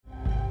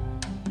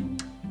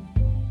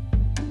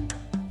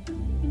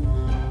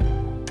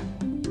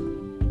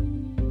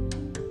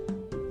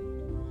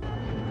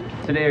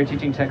Today our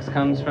teaching text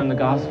comes from the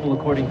Gospel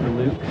according to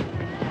Luke,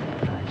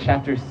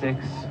 chapter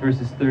 6,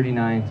 verses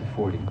 39 to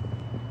 40.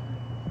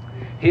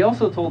 He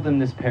also told them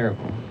this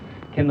parable.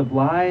 Can the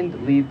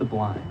blind lead the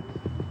blind?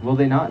 Will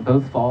they not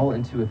both fall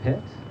into a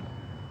pit?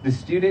 The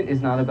student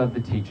is not above the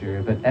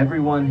teacher, but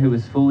everyone who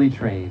is fully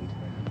trained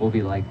will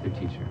be like their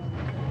teacher.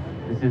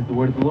 This is the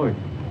word of the Lord.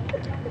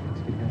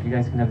 If you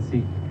guys can have a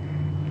seat.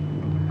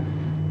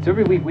 So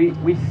every week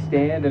we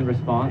stand in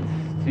response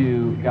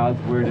to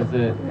God's word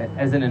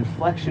as an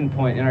inflection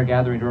point in our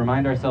gathering to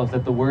remind ourselves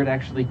that the word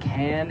actually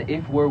can,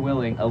 if we're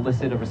willing,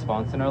 elicit a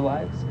response in our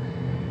lives.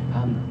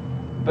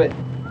 But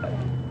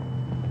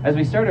as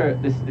we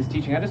start this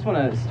teaching, I just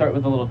want to start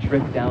with a little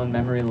trip down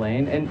memory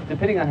lane. And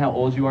depending on how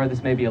old you are,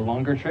 this may be a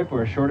longer trip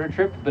or a shorter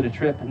trip, but a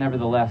trip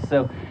nevertheless.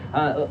 So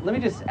let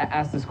me just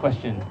ask this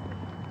question.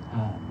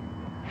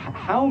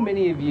 How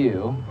many of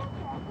you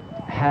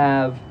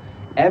have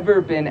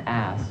ever been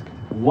asked,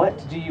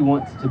 what do you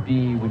want to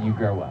be when you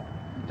grow up?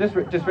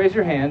 Just raise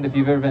your hand if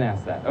you've ever been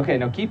asked that. Okay,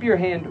 now keep your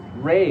hand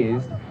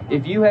raised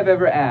if you have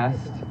ever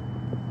asked,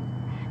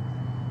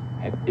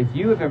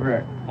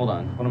 hold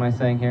on, what am I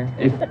saying here?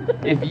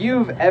 If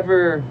you've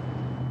ever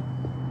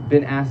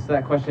been asked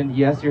that question,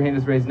 yes, your hand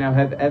is raised now.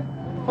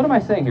 What am I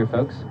saying here,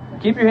 folks?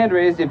 Keep your hand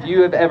raised if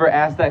you have ever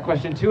asked that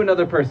question to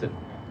another person.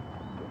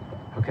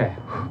 Okay,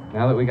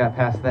 now that we got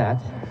past that,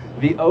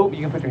 you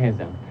can put your hands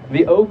down.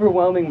 The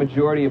overwhelming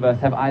majority of us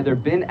have either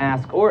been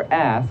asked or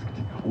asked,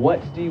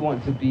 what do you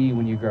want to be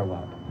when you grow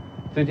up?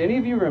 So do any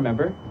of you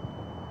remember?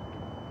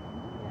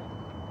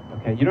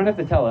 Okay, you don't have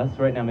to tell us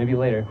right now, maybe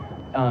later.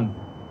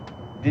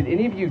 Did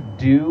any of you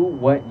do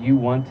what you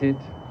wanted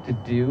to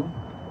do?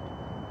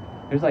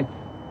 There's like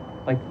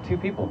two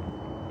people.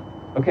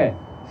 Okay,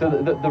 so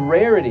the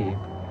rarity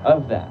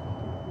of that.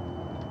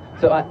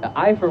 So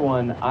I for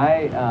one,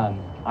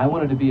 I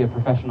wanted to be a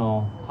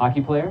professional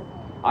hockey player.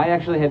 I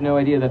actually had no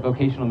idea that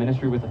vocational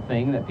ministry was a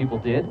thing that people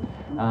did.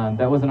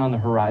 That wasn't on the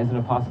horizon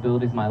of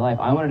possibilities in my life.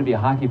 I wanted to be a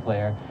hockey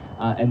player,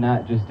 and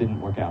that just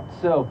didn't work out.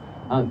 So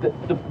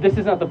this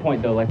is not the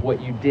point, though, like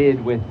what you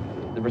did with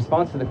the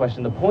response to the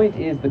question. The point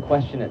is the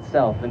question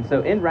itself. And so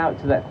en route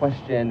to that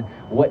question,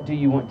 what do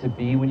you want to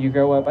be when you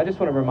grow up? I just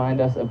want to remind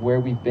us of where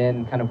we've been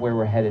and kind of where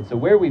we're headed. So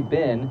where we've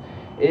been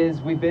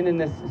is we've been in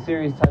this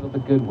series titled The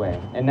Good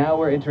Way. And now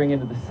we're entering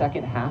into the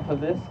second half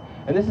of this.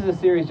 And this is a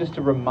series just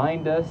to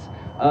remind us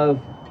of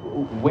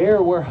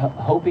where we're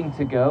hoping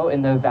to go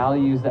and the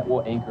values that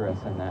will anchor us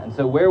in that. And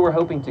so where we're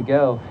hoping to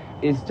go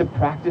is to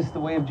practice the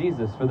way of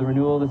Jesus for the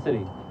renewal of the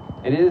city.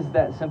 It is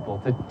that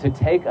simple, to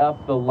take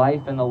up the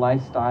life and the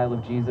lifestyle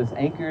of Jesus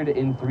anchored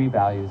in three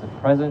values of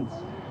presence,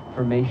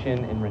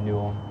 formation, and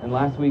renewal. And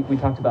last week we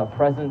talked about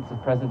presence,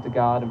 of present to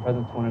God and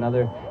present to one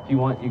another. If you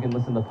want, you can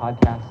listen to the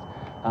podcast.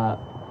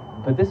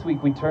 But this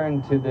week we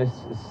turn to this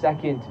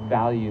second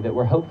value that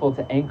we're hopeful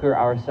to anchor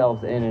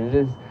ourselves in, and it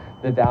is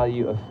the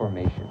value of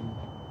formation.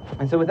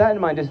 And so with that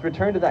in mind, just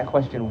return to that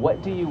question,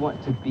 what do you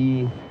want to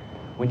be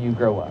when you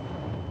grow up?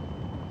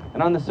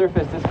 And on the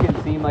surface, this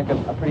can seem like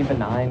a pretty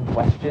benign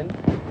question,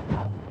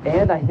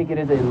 and I think it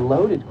is a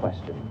loaded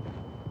question.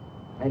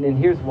 And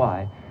here's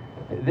why.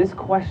 This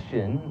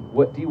question,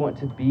 what do you want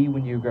to be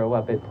when you grow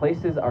up, it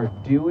places our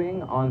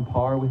doing on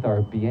par with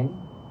our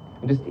being.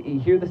 And just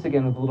hear this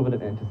again with a little bit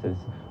of emphasis.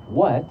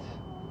 What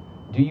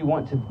do you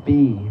want to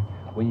be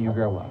when you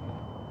grow up?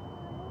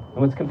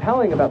 And what's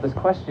compelling about this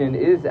question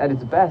is, at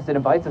its best, it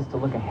invites us to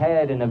look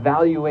ahead and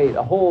evaluate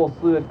a whole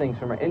slew of things,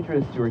 from our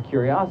interests to our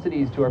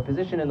curiosities to our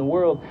position in the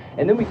world,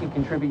 and then we can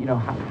contribute,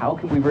 how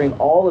can we bring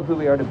all of who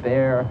we are to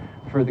bear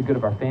for the good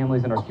of our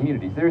families and our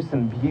communities? There's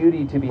some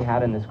beauty to be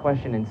had in this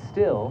question, and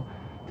still,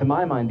 to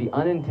my mind, the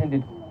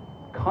unintended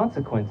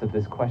consequence of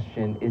this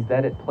question is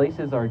that it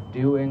places our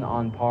doing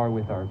on par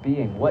with our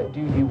being. What do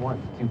you want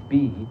to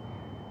be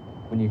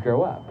when you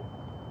grow up?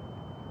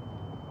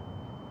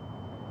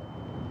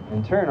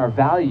 In turn, our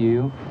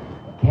value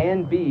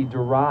can be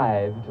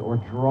derived or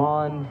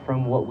drawn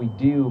from what we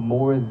do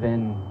more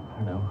than,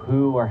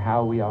 who or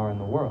how we are in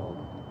the world.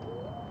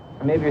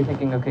 Or maybe you're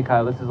thinking, okay,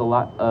 Kyle, this is a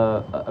lot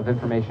of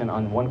information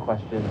on one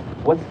question.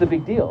 What's the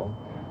big deal?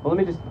 Well,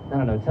 let me just,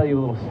 tell you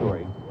a little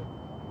story.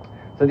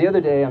 So the other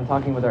day, I'm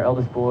talking with our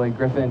eldest boy,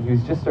 Griffin,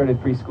 who's just started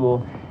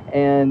preschool,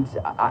 and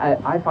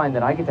I find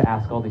that I get to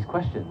ask all these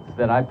questions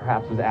that I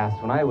perhaps was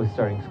asked when I was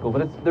starting school,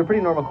 but they're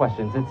pretty normal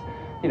questions. It's,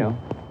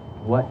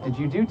 what did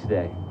you do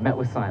today? Met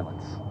with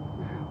silence.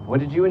 What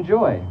did you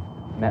enjoy?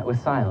 Met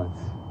with silence.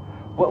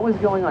 What was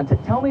going on?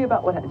 Tell me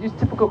about just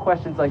typical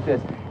questions like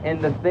this. And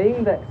the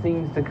thing that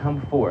seems to come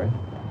forth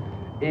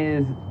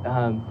is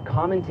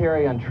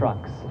commentary on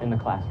trucks in the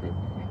classroom.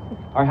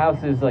 Our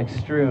house is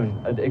strewn.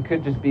 It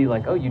could just be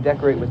like, oh, you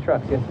decorate with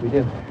trucks. Yes, we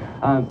do.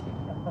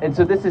 And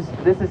so this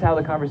is how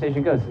the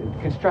conversation goes.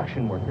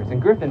 Construction workers.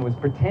 And Griffin was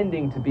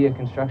pretending to be a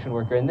construction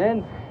worker. And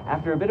then,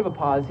 after a bit of a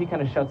pause, he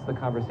kind of shuts the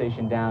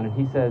conversation down and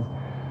he says,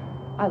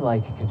 I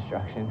like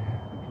construction.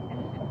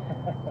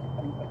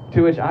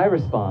 To which I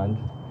respond,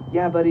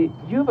 yeah, buddy,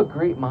 you have a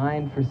great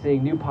mind for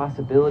seeing new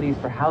possibilities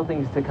for how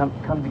things to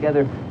come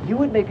together. You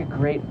would make a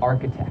great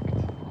architect.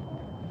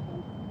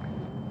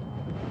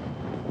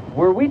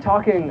 Were we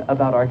talking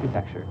about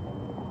architecture?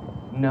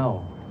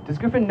 No. Does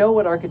Griffin know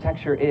what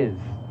architecture is?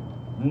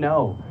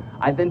 No.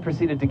 I then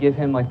proceeded to give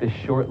him like this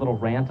short little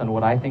rant on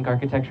what I think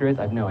architecture is.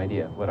 I have no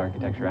idea what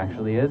architecture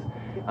actually is.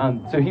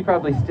 So he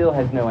probably still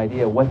has no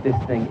idea what this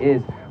thing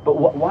is. But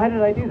why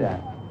did I do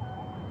that?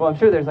 Well, I'm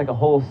sure there's like a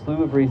whole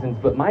slew of reasons,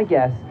 but my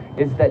guess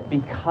is that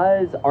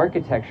because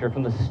architecture,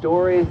 from the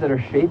stories that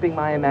are shaping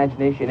my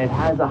imagination, it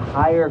has a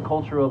higher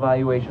cultural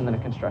evaluation than a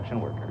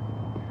construction worker.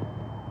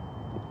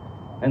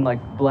 And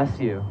like, bless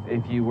you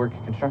if you work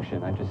in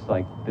construction. I just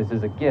like, this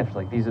is a gift.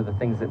 Like, these are the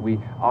things that we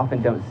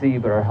often don't see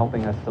but are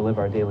helping us to live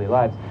our daily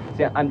lives.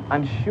 See,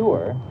 I'm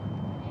sure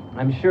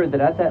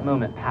that at that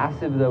moment,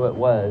 passive though it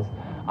was,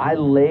 I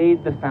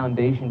laid the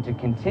foundation to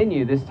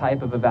continue this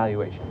type of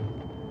evaluation,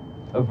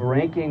 of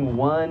ranking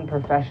one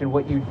profession,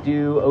 what you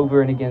do,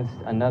 over and against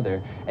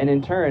another. And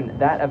in turn,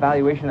 that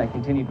evaluation that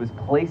continued was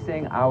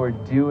placing our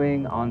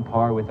doing on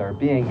par with our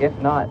being, if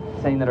not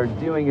saying that our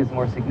doing is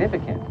more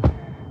significant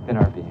than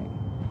our being.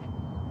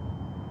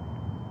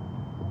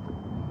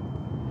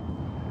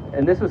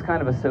 And this was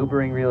kind of a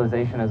sobering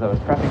realization as I was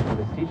prepping for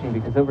this teaching,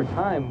 because over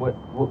time, what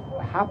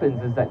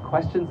happens is that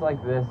questions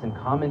like this and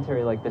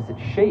commentary like this, it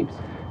shapes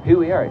who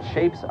we are. It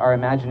shapes our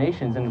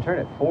imaginations, and in turn,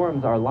 it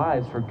forms our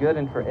lives for good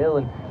and for ill.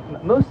 And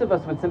most of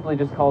us would simply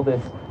just call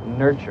this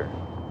nurture,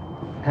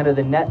 kind of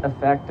the net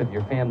effect of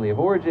your family of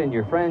origin,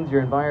 your friends,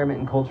 your environment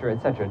and culture,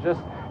 etc.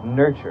 Just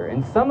nurture.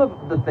 And some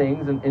of the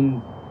things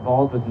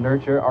involved with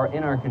nurture are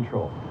in our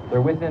control.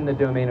 They're within the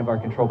domain of our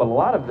control, but a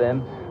lot of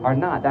them are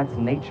not. That's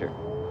nature.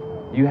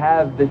 You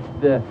have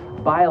the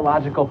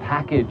biological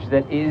package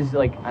that is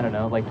like, I don't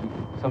know, like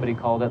somebody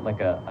called it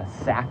like a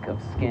sack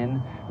of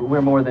skin.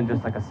 We're more than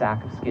just like a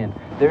sack of skin.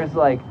 There's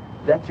like,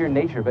 that's your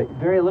nature, but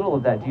very little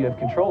of that do you have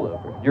control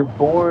over. You're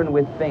born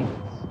with things.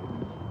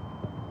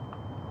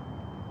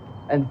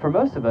 And for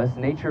most of us,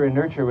 nature and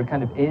nurture would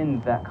kind of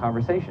end that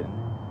conversation.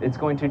 It's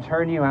going to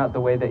turn you out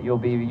the way that you'll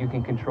be. You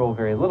can control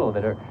very little of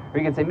it. Or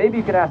you can say, maybe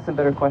you could ask some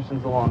better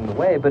questions along the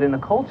way, but in a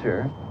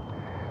culture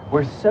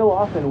where so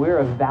often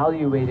we're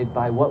evaluated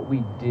by what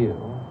we do,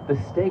 the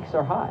stakes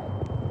are high.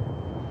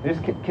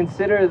 Just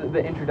consider the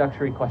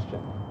introductory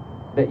question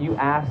that you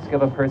ask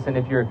of a person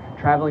if you're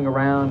traveling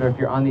around or if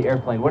you're on the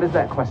airplane. What is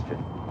that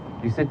question?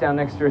 You sit down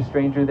next to a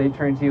stranger, they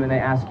turn to you and they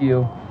ask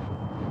you,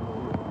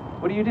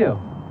 what do you do?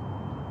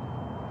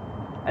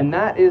 And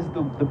that is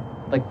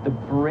the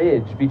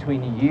bridge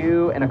between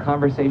you and a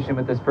conversation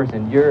with this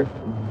person. You're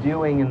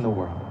doing in the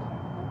world.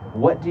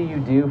 What do you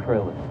do for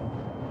a living?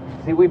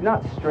 See, we've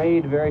not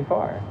strayed very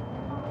far.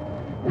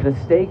 The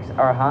stakes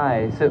are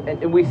high. So,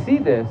 and we see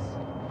this,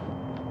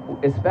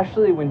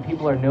 especially when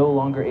people are no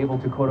longer able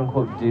to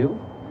quote-unquote do.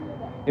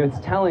 You know, it's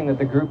telling that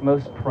the group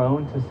most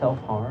prone to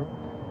self-harm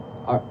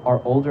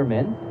are older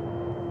men.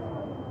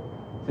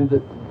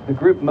 So the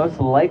group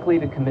most likely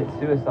to commit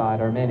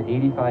suicide are men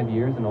 85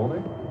 years and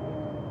older.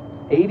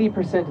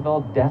 80% of all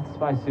deaths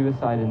by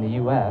suicide in the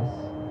U.S.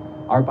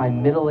 are by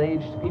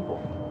middle-aged people,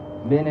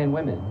 men and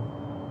women,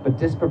 but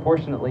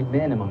disproportionately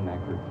men among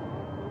that group.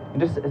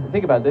 And just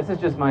think about it. This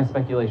is just my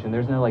speculation.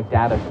 There's no like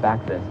data to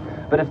back this.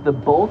 But if the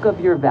bulk of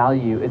your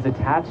value is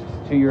attached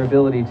to your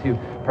ability to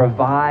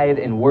provide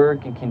and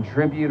work and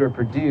contribute or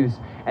produce,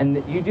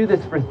 and you do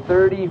this for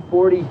 30,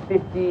 40,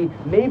 50,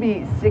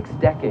 maybe 6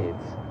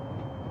 decades,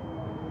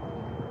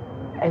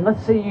 and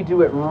let's say you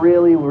do it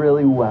really,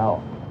 really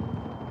well,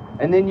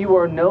 and then you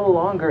are no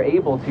longer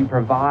able to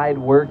provide,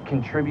 work,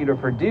 contribute, or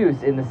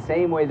produce in the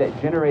same way that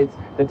generates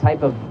the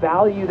type of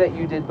value that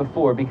you did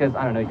before because,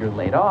 I don't know, you're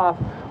laid off,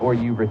 or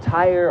you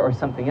retire, or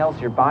something else,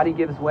 your body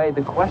gives way.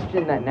 The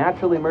question that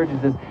naturally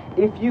emerges is,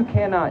 if you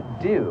cannot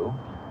do,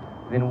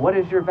 then what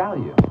is your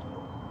value?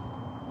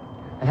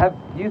 And have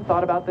you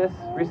thought about this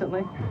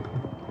recently?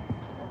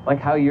 Like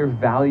how your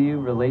value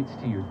relates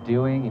to your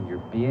doing and your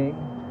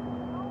being?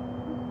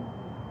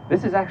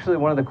 This is actually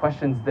one of the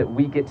questions that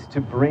we get to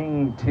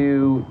bring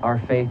to our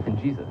faith in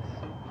Jesus.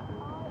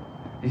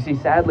 You see,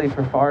 sadly,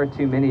 for far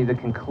too many, the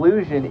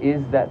conclusion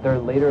is that their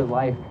later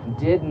life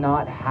did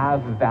not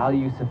have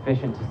value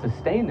sufficient to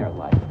sustain their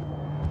life.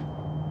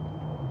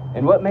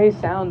 And what may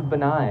sound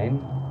benign,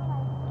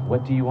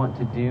 what do you want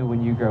to do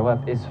when you grow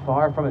up, is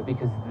far from it,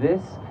 because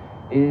this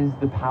is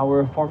the power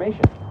of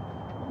formation.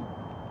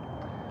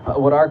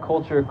 What our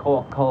culture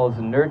calls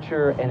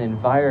nurture and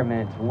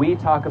environment, we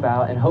talk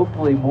about, and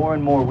hopefully more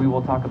and more we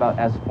will talk about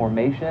as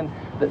formation.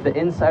 The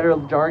insider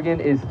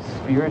jargon is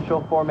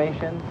spiritual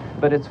formation,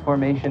 but it's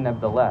formation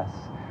nevertheless.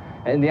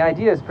 And the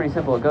idea is pretty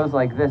simple. It goes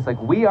like this.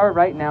 Like, we are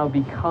right now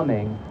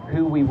becoming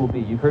who we will be.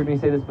 You've heard me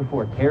say this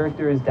before.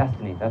 Character is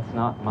destiny. That's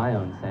not my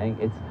own saying.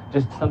 It's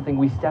just something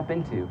we step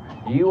into.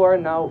 You are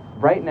now,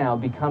 right now,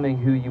 becoming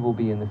who you will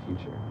be in the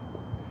future.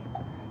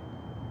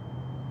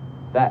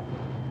 That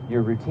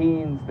your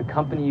routines, the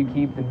company you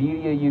keep, the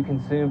media you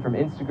consume, from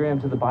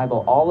Instagram to the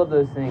Bible, all of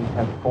those things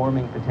have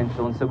forming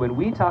potential. And so when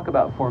we talk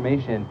about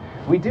formation,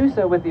 we do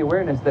so with the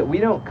awareness that we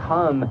don't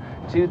come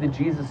to the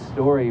Jesus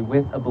story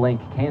with a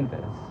blank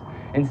canvas.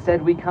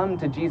 Instead, we come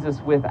to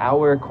Jesus with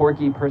our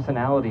quirky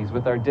personalities,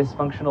 with our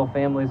dysfunctional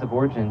families of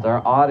origins,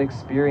 our odd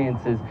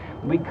experiences.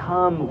 We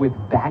come with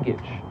baggage.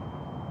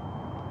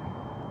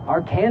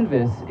 Our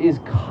canvas is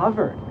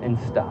covered in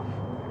stuff.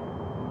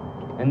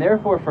 And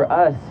therefore, for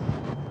us,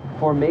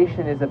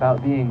 formation is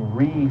about being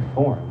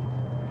reformed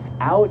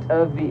out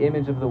of the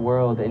image of the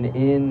world and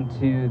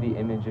into the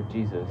image of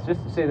Jesus. Just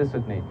say this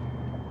with me.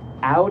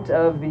 Out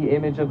of the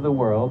image of the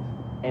world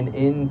and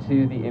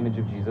into the image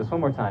of Jesus.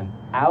 One more time.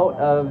 Out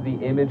of the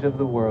image of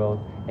the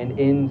world and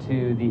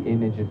into the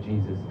image of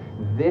Jesus.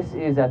 This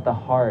is at the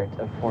heart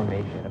of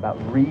formation, about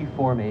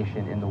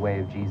reformation in the way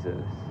of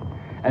Jesus.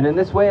 And in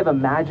this way of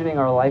imagining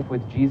our life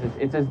with Jesus,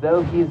 it's as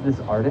though he's this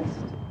artist.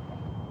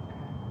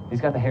 He's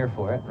got the hair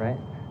for it, right?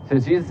 So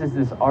Jesus is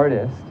this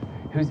artist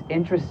who's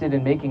interested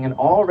in making an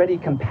already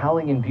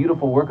compelling and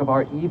beautiful work of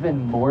art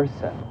even more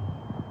so.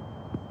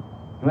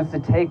 He wants to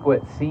take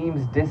what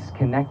seems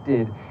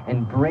disconnected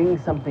and bring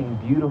something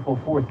beautiful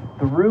forth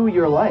through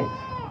your life.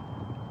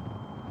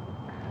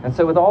 And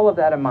so with all of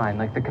that in mind,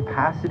 like the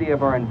capacity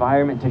of our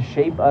environment to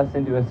shape us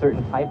into a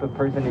certain type of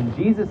person and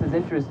Jesus'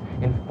 interest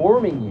in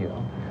forming you,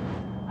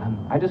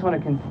 I just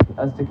want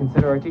us to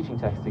consider our teaching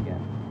text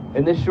again.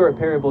 In this short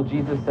parable,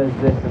 Jesus says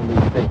this in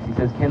Luke 6. He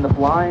says, "Can the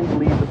blind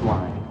lead the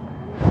blind?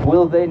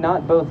 Will they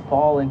not both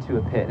fall into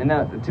a pit?" And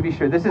now, to be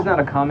sure, this is not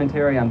a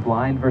commentary on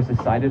blind versus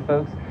sighted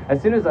folks.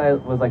 As soon as I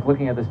was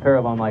looking at this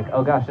parable, I'm like,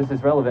 oh gosh, this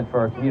is relevant for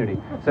our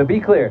community. So be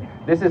clear,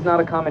 this is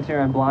not a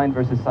commentary on blind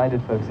versus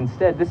sighted folks.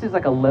 Instead, this is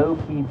like a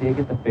low-key dig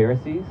at the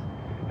Pharisees,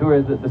 who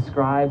are the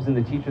scribes and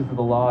the teachers of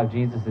the law of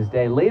Jesus'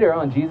 day. Later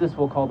on, Jesus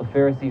will call the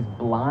Pharisees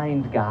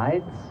blind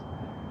guides.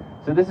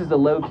 So this is a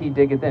low-key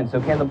dig at them.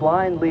 So can the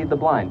blind lead the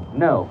blind?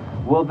 No.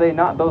 Will they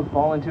not both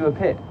fall into a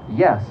pit?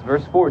 Yes.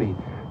 Verse 40.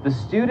 The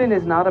student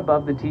is not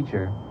above the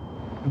teacher,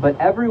 but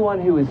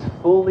everyone who is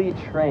fully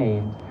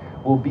trained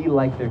will be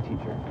like their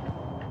teacher.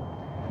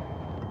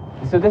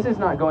 So this is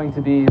not going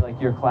to be like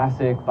your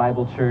classic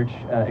Bible church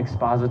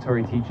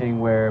expository teaching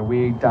where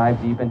we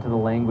dive deep into the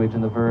language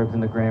and the verbs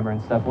and the grammar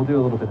and stuff. We'll do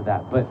a little bit of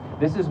that. But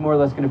this is more or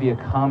less going to be a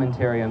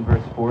commentary on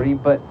verse 40.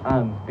 But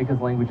because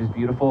language is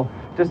beautiful,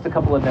 just a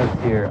couple of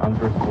notes here on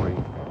verse 40.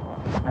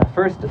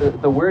 First,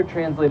 the word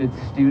translated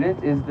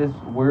student is this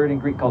word in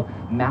Greek called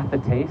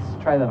mathetes.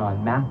 Try that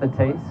on,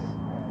 mathetes.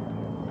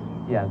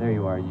 Yeah, there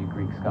you are, you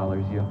Greek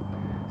scholars, you.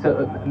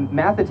 So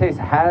mathetes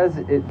has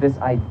this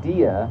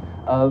idea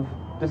of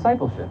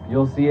discipleship.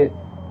 You'll see it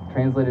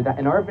translated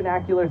in our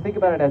vernacular. Think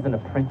about it as an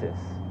apprentice.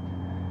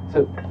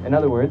 So, in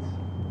other words,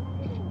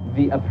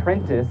 the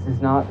apprentice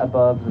is not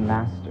above the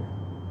master.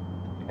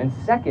 And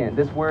second,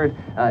 this word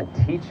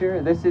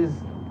teacher, this is,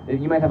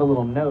 you might have a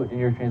little note in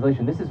your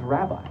translation, this is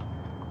rabbi.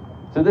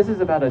 So this is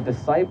about a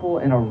disciple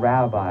and a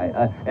rabbi,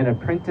 an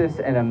apprentice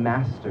and a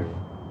master.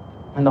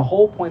 And the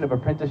whole point of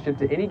apprenticeship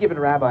to any given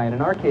rabbi, and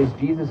in our case,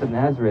 Jesus of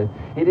Nazareth,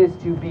 it is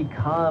to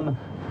become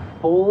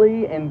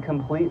fully and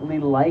completely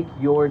like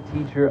your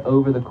teacher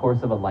over the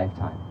course of a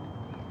lifetime.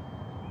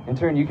 In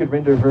turn, you could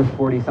render verse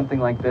 40 something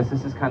like this.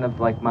 This is kind of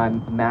like my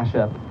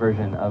mashup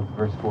version of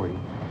verse 40.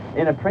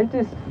 An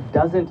apprentice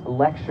doesn't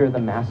lecture the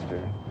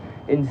master.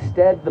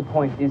 Instead, the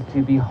point is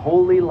to be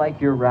wholly like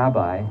your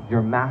rabbi,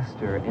 your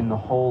master, in the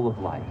whole of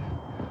life.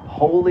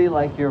 Wholly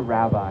like your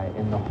rabbi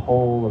in the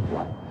whole of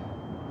life.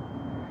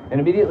 And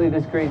immediately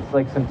this creates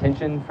like some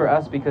tension for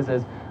us because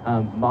as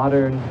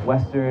modern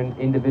Western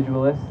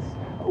individualists,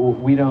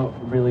 we don't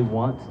really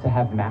want to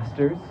have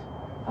masters.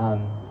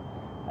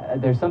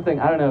 There's something,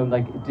 I don't know,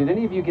 like, did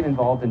any of you get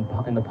involved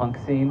in the punk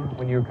scene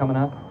when you were coming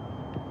up?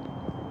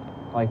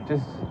 Like,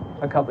 just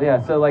a couple,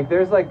 yeah. So, like,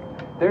 there's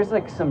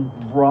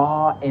some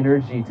raw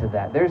energy to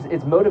that.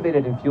 It's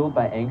motivated and fueled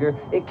by anger.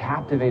 It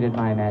captivated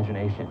my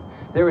imagination.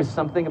 There was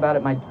something about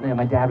it. My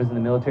dad was in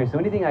the military, so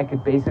anything I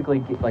could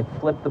basically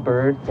flip the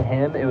bird to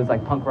him, it was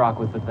like punk rock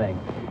was the thing.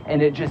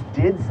 And it just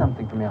did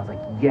something for me. I was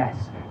like,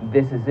 yes,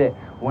 this is it.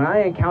 When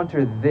I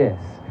encounter this,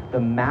 the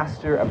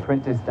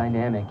master-apprentice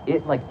dynamic,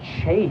 it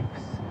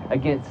chafes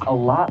against a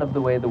lot of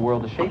the way the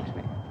world has shaped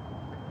me.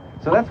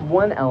 So that's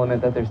one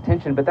element that there's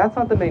tension, but that's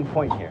not the main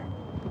point here.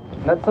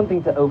 That's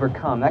something to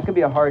overcome. That could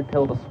be a hard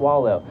pill to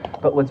swallow.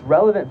 But what's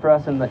relevant for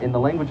us in the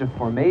language of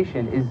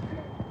formation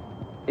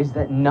is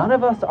that none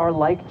of us are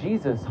like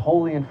Jesus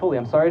wholly and fully.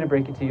 I'm sorry to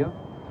break it to you.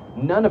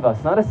 None of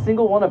us, not a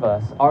single one of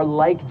us, are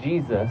like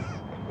Jesus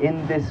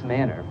in this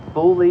manner,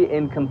 fully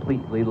and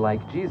completely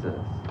like Jesus.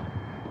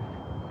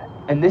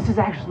 And this is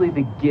actually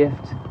the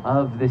gift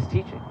of this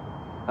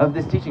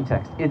teaching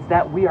text. It's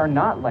that we are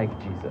not like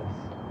Jesus.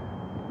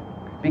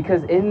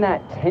 Because in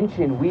that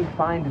tension, we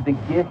find the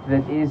gift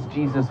that is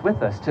Jesus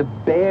with us, to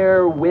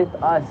bear with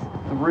us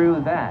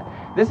through that.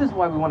 This is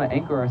why we want to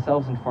anchor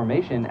ourselves in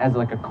formation as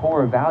a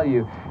core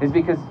value, is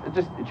because,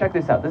 just check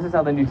this out. This is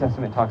how the New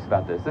Testament talks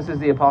about this. This is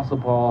the Apostle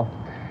Paul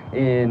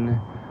in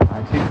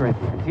 2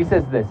 Corinthians. He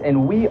says this,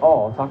 and we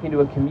all, talking to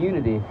a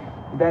community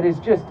that is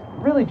just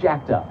really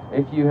jacked up.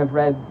 If you have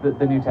read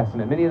the New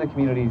Testament, many of the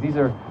communities, these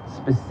are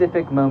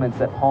specific moments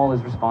that Paul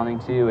is responding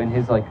to in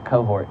his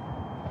cohort.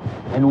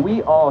 And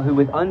we all who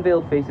with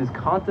unveiled faces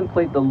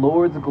contemplate the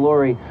Lord's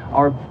glory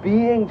are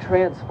being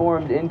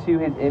transformed into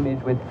his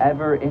image with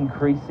ever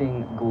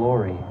increasing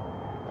glory.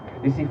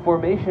 You see,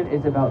 formation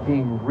is about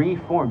being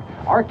reformed.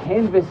 Our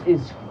canvas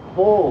is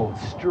full,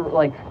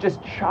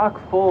 just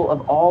chock full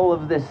of all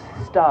of this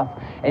stuff.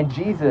 And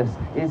Jesus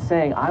is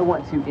saying, I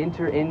want to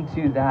enter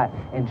into that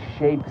and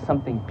shape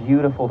something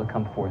beautiful to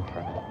come forth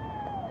from it.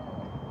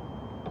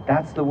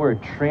 That's the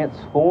word,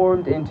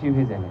 transformed into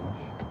his image.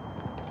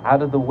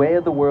 Out of the way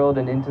of the world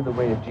and into the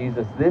way of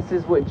Jesus. This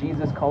is what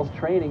Jesus calls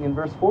training in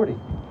verse 40.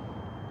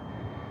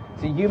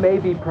 See, you may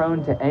be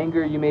prone to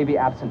anger, you may be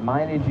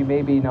absent-minded, you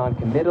may be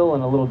non-committal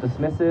and a little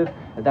dismissive.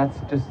 That's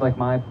just like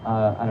my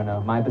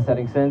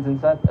besetting sins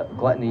and such,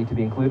 gluttony to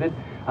be included.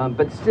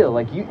 But still,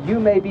 you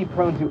may be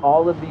prone to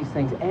all of these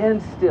things.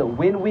 And still,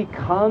 when we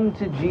come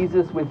to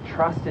Jesus with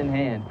trust in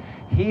hand,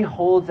 he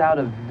holds out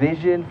a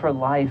vision for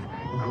life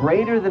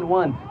greater than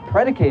one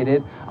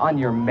predicated on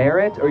your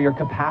merit or your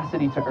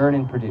capacity to earn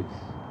and produce.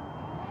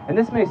 And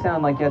this may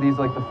sound like, these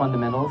are like the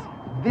fundamentals.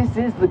 This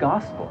is the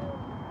gospel.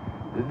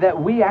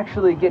 That we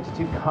actually get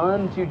to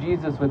come to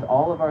Jesus with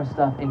all of our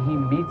stuff and he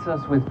meets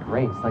us with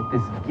grace, like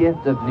this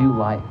gift of new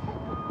life.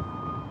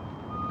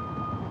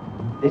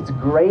 It's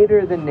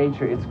greater than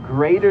nature. It's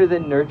greater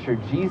than nurture.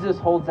 Jesus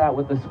holds out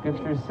what the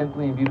scriptures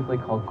simply and beautifully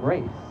call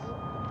grace.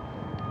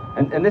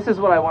 And this is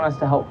what I want us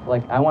to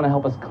I want to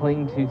help us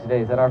cling to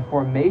today, is that our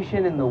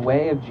formation in the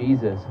way of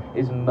Jesus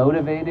is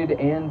motivated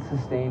and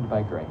sustained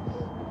by grace.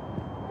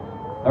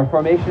 Our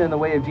formation in the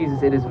way of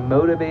Jesus, it is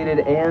motivated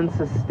and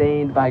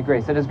sustained by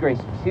grace. It is grace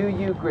to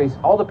you, grace,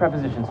 all the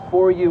prepositions,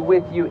 for you,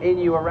 with you, in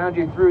you, around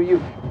you, through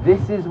you.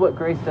 This is what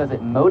grace does.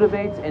 It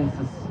motivates and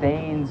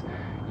sustains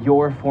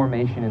your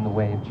formation in the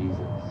way of Jesus.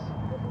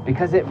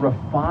 Because it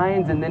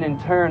refines, and then in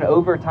turn,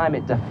 over time,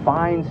 it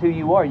defines who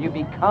you are. You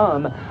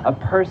become a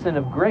person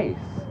of grace.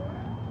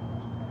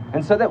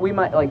 And so that we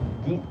might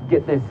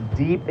get this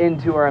deep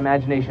into our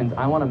imaginations,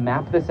 I want to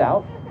map this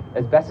out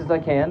as best as I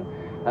can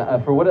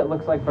for what it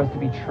looks like for us to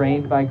be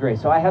trained by grace.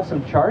 So I have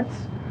some charts,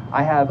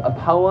 I have a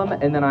poem,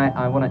 and then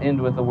I want to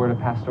end with a word of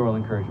pastoral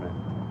encouragement.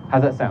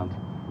 How's that sound?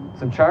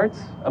 Some charts,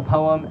 a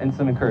poem, and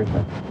some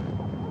encouragement.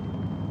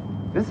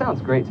 This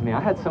sounds great to me. I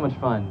had so much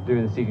fun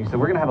doing this teaching, so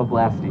we're going to have a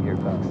blasty here,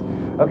 folks.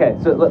 Okay,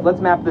 so let's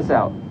map this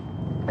out.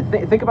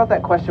 Think about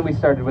that question we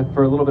started with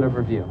for a little bit of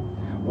review.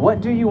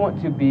 What do you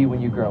want to be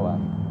when you grow up?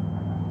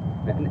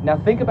 Now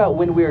think about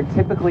when we are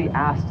typically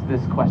asked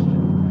this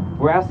question.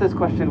 We're asked this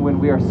question when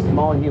we are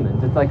small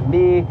humans. It's like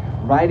me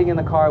riding in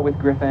the car with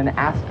Griffin,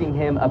 asking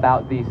him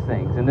about these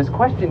things. And this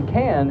question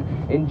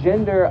can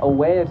engender a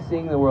way of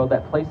seeing the world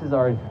that places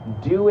our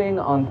doing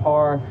on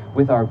par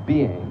with our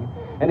being.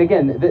 And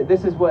again,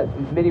 this is what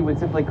many would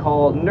simply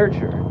call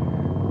nurture.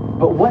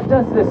 But what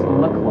does this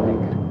look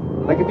like?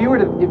 Like if you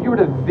were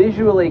to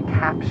visually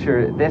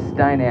capture this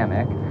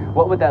dynamic,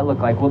 what would that look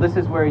like? Well, this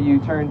is where you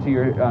turn to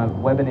your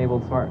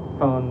web-enabled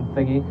smartphone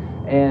thingy,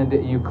 and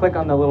you click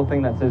on the little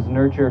thing that says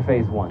Nurture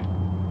Phase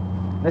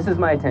 1. This is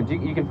my attempt.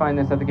 You can find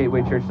this at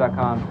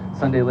thegatewaychurch.com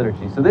Sunday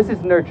Liturgy. So this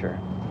is nurture.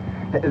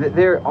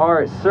 There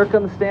are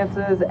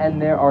circumstances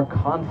and there are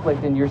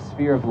conflict in your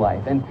sphere of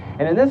life. And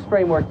in this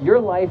framework,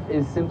 your life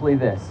is simply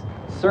this: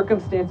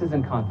 circumstances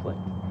and conflict.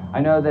 I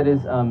know that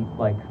is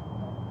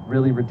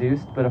really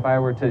reduced, but if I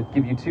were to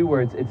give you two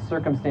words, it's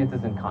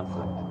circumstances and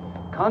conflict.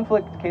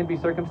 Conflict can be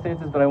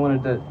circumstances, but I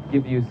wanted to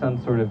give you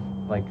some sort of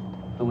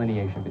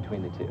delineation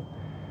between the two.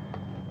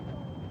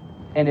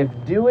 And if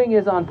doing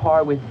is on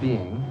par with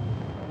being,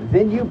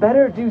 then you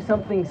better do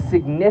something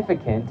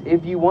significant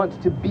if you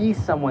want to be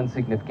someone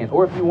significant,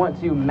 or if you want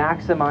to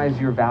maximize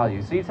your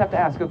value. So you just have to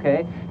ask,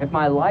 okay, if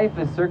my life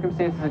is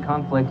circumstances and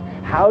conflict,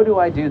 how do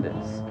I do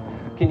this?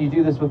 Can you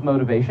do this with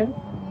motivation?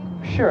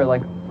 Sure,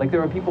 like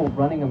there are people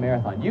running a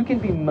marathon. You can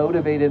be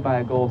motivated by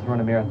a goal to run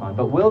a marathon,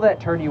 but will that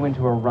turn you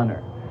into a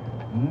runner?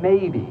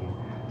 Maybe.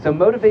 So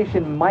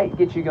motivation might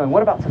get you going.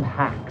 What about some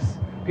hacks?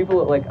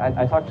 People,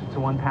 I talked to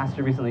one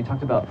pastor recently, he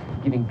talked about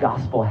giving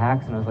gospel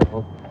hacks, and I was like,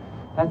 well,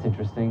 that's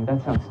interesting.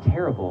 That sounds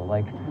terrible.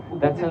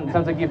 That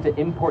sounds like you have to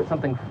import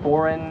something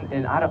foreign,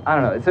 and I don't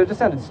know. So it just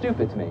sounded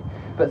stupid to me.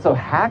 But so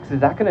hacks, is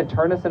that going to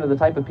turn us into the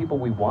type of people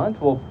we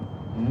want? Well,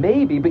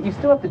 maybe, but you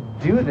still have to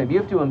do them. You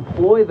have to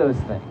employ those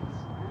things.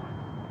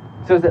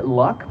 So is it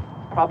luck?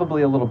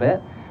 Probably a little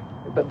bit.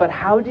 But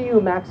how do you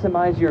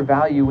maximize your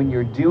value when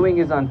your doing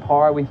is on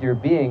par with your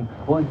being?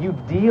 Well, you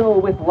deal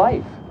with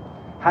life.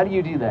 How do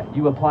you do that?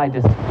 You apply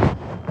discipline.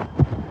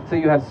 So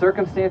you have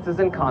circumstances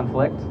and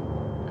conflict,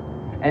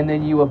 and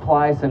then you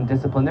apply some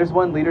discipline. There's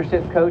one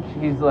leadership coach.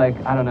 He's I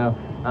don't know,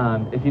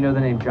 if you know the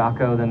name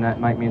Jocko, then that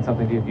might mean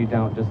something to you. If you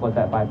don't, just let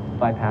that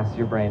bypass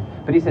your brain.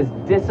 But he says,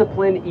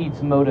 discipline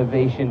eats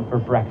motivation for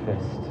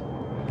breakfast.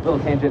 Little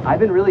tangent. I've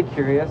been really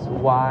curious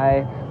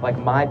why,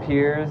 my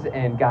peers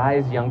and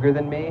guys younger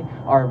than me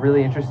are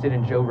really interested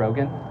in Joe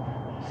Rogan.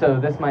 So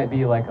this might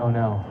be oh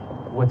no,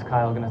 what's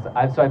Kyle going to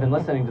say? So I've been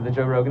listening to the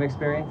Joe Rogan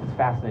Experience. It's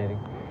fascinating.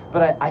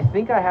 But I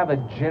think I have a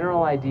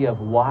general idea of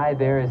why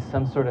there is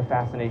some sort of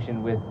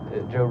fascination with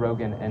Joe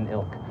Rogan and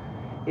ilk.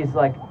 It's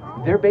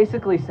they're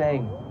basically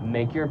saying,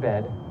 make your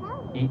bed,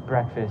 eat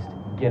breakfast,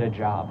 get a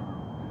job.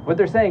 What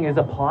they're saying is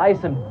apply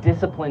some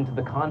discipline to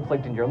the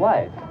conflict in your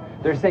life.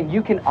 They're saying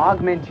you can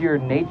augment your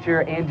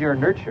nature and your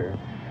nurture,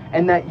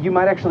 and that you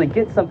might actually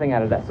get something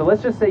out of that. So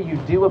let's just say you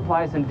do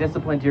apply some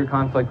discipline to your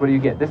conflict. What do you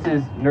get? This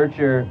is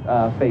nurture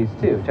phase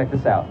 2. Check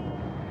this out.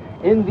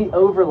 In the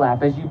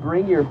overlap, as you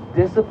bring your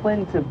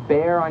discipline to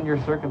bear on your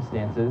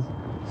circumstances,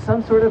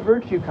 some sort of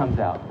virtue comes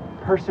out.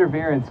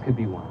 Perseverance could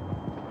be one.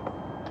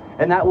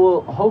 And that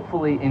will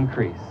hopefully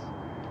increase.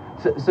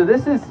 So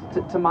this is,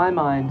 to my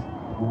mind,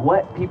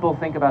 what people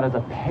think about as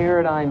a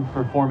paradigm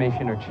for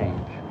formation or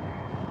change.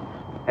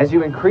 As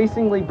you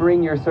increasingly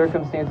bring your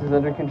circumstances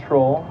under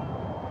control,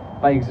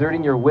 by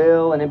exerting your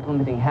will and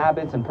implementing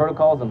habits and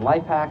protocols and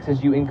life hacks,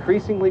 as you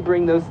increasingly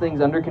bring those things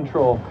under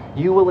control,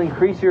 you will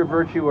increase your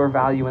virtue or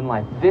value in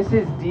life. This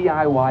is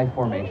DIY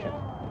formation.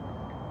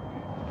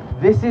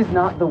 This is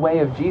not the way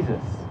of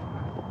Jesus.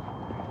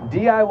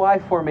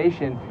 DIY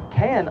formation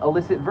can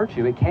elicit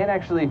virtue. It can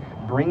actually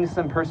bring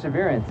some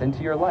perseverance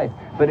into your life,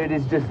 but it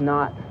is just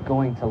not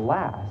going to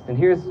last. And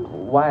here's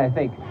why I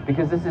think,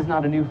 because this is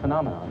not a new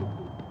phenomenon.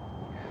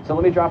 So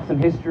let me drop some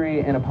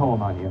history and a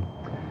poem on you.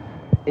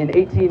 In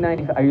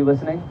 1895, are you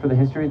listening for the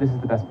history? This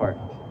is the best part.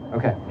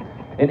 Okay.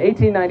 In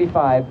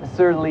 1895,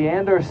 Sir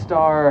Leander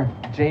Starr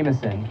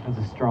Jameson, that's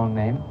a strong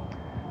name,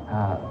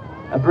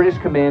 a British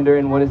commander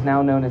in what is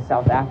now known as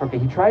South Africa,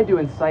 he tried to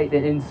incite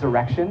an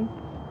insurrection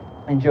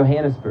in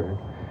Johannesburg.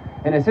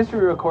 And as history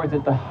records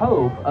it, the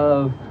hope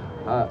of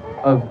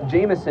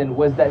Jameson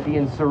was that the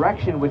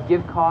insurrection would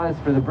give cause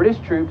for the British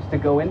troops to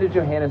go into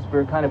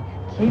Johannesburg, kind of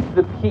keep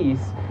the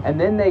peace, and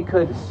then they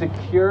could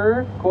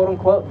secure, quote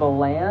unquote, the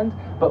land,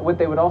 but what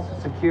they would also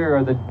secure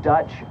are the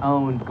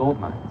Dutch-owned gold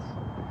mines.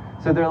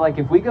 So they're like,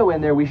 if we go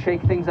in there, we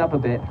shake things up a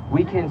bit,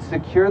 we can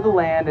secure the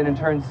land and in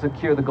turn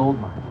secure the gold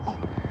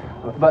mines.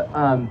 But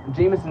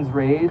Jameson's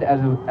raid,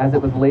 as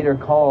it was later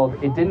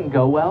called, it didn't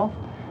go well.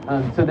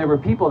 So there were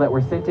people that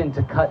were sent in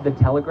to cut the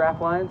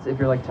telegraph lines. If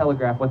you're like,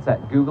 telegraph, what's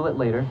that? Google it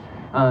later.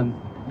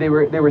 They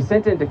were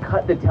sent in to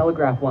cut the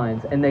telegraph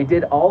lines, and they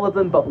did all of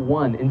them but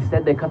one.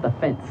 Instead, they cut the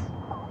fence.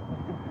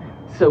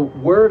 So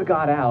word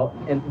got out,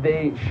 and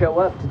they show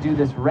up to do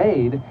this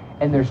raid,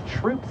 and there's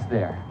troops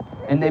there.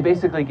 And they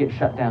basically get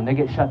shut down. They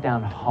get shut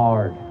down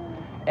hard.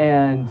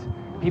 And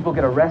people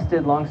get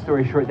arrested. Long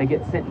story short, they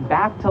get sent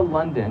back to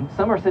London.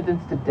 Some are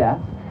sentenced to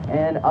death,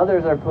 and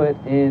others are put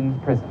in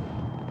prison.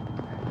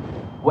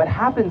 What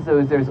happens, though,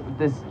 is there's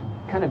this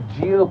kind of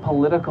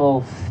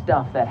geopolitical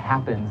stuff that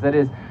happens. That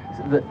is,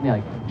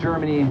 like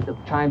Germany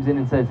chimes in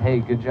and says, hey,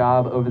 good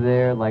job over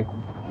there, like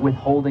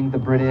withholding the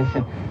British.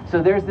 And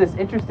so there's this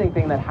interesting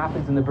thing that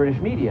happens in the British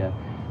media.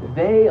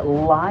 They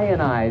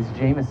lionize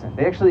Jameson.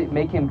 They actually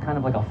make him kind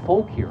of like a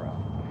folk hero.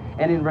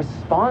 And in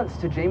response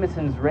to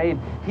Jameson's raid,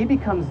 he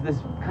becomes this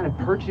kind of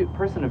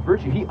person of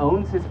virtue. He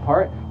owns his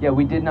part. Yeah,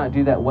 we did not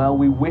do that well.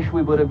 We wish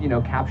we would have,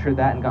 captured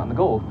that and gotten the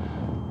gold.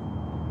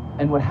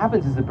 And what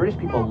happens is the British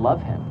people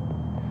love him.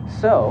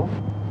 So,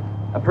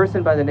 a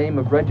person by the name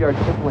of Rudyard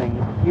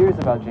Kipling hears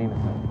about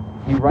Jameson.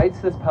 He writes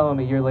this poem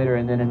a year later,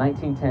 and then in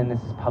 1910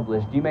 this is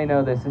published. You may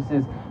know this. This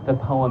is the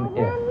poem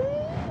If.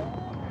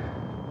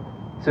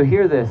 So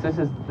hear this. This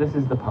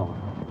is the poem.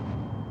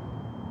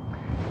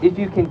 If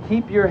you can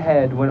keep your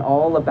head when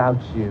all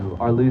about you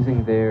are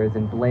losing theirs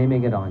and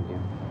blaming it on you.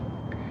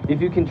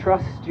 If you can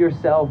trust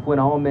yourself when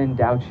all men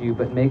doubt you,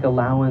 but make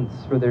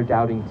allowance for their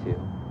doubting too.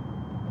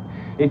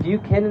 If you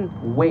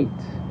can wait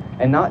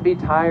and not be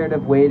tired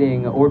of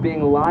waiting or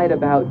being lied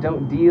about,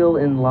 don't deal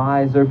in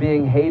lies, or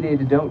being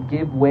hated, don't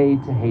give way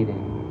to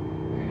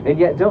hating. And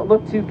yet don't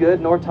look too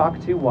good nor talk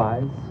too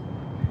wise.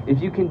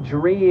 If you can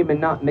dream and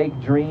not make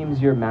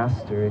dreams your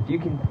master, if you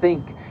can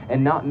think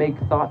and not make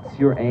thoughts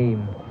your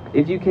aim,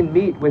 if you can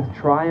meet with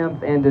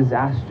triumph and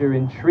disaster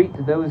and treat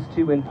those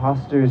two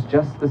impostors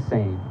just the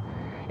same,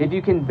 if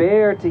you can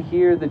bear to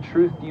hear the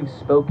truth you've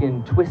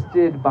spoken,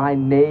 twisted by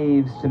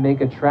knaves to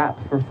make a trap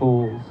for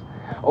fools,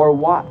 or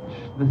watch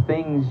the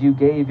things you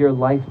gave your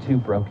life to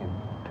broken,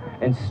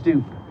 and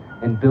stoop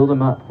and build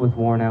 'em up with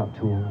worn-out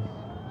tools.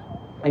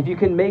 If you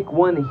can make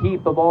one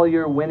heap of all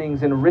your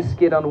winnings and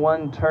risk it on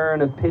one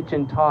turn of pitch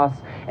and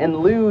toss, and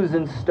lose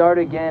and start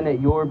again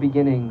at your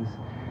beginnings,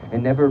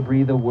 and never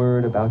breathe a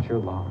word about your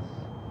loss.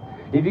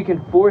 If you can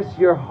force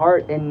your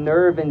heart and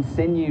nerve and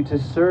sinew to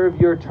serve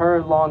your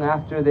turn long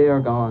after they are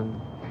gone,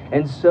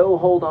 and so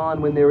hold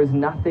on when there is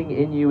nothing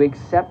in you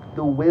except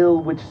the will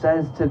which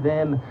says to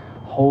them,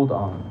 hold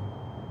on.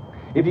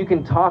 If you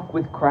can talk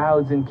with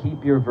crowds and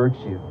keep your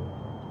virtue,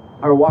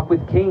 or walk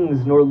with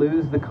kings nor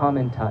lose the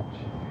common touch,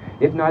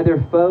 if neither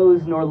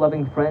foes nor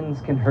loving friends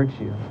can hurt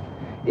you,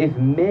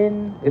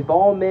 if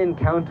all men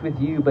count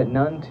with you but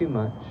none too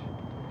much,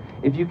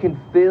 if you can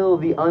fill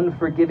the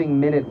unforgiving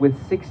minute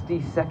with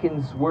 60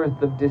 seconds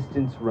worth of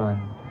distance run,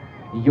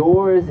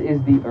 yours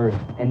is the earth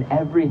and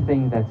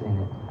everything that's in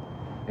it,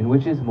 and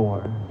which is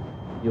more,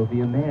 you'll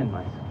be a man,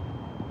 my son.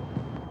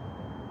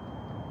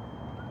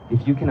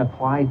 If you can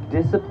apply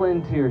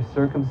discipline to your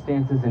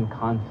circumstances and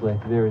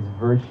conflict, there is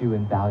virtue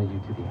and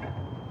value to be had.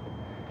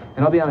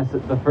 And I'll be honest,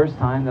 the first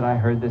time that I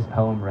heard this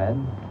poem read,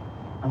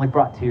 it like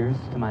brought tears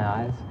to my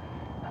eyes,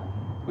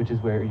 which is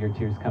where your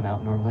tears come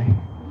out normally.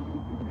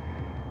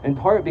 In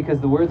part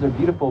because the words are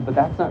beautiful, but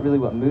that's not really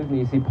what moved me.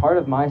 You see, part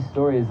of my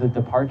story is the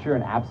departure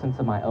and absence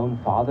of my own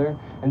father.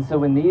 And so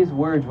when these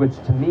words,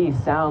 which to me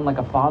sound like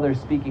a father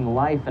speaking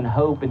life and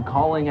hope and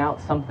calling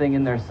out something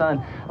in their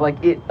son,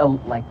 like it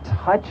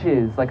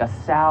touches like a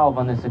salve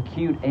on this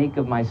acute ache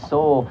of my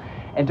soul.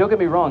 And don't get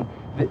me wrong,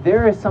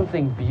 there is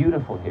something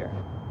beautiful here.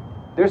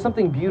 There's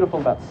something beautiful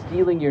about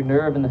steeling your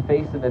nerve in the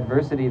face of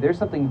adversity. There's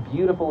something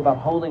beautiful about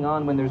holding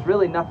on when there's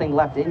really nothing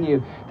left in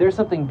you. There's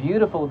something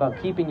beautiful about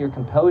keeping your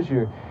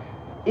composure.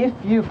 If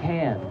you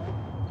can,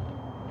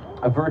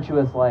 a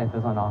virtuous life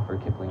is on offer,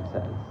 Kipling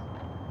says.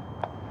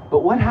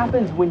 But what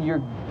happens when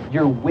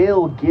your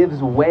will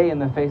gives way in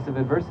the face of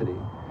adversity?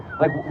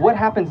 Like, what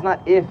happens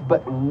not if,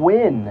 but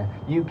when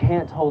you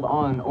can't hold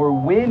on, or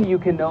when you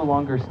can no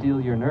longer steel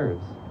your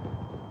nerves?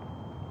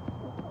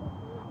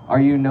 Are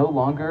you no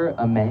longer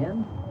a man?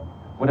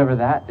 Whatever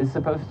that is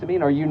supposed to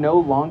mean. Are you no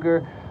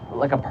longer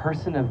like a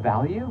person of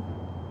value?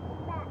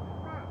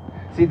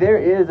 See, there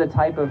is a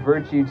type of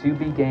virtue to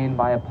be gained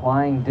by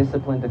applying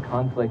discipline to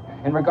conflict.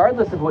 And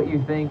regardless of what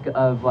you think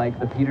of like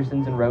the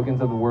Petersons and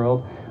Rogans of the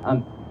world,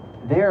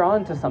 they're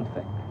on to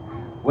something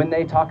when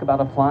they talk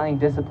about applying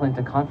discipline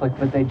to conflict,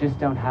 but they just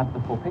don't have the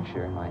full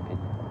picture, in my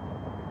opinion.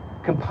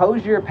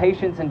 Composure,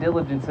 patience, and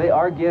diligence, they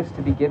are gifts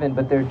to be given,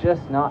 but they're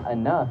just not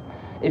enough.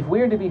 If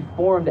we're to be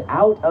formed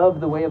out of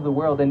the way of the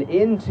world and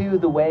into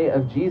the way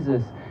of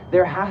Jesus,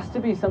 there has to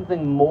be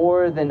something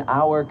more than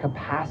our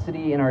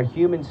capacity and our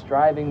human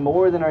striving,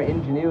 more than our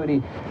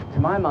ingenuity. To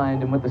my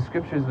mind, and what the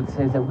scriptures would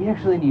say, is that we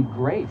actually need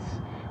grace.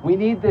 We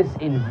need this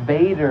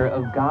invader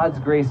of God's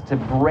grace to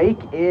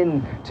break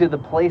into the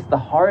place, the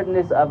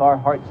hardness of our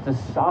hearts, to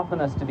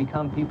soften us to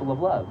become people of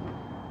love.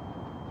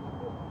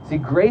 See,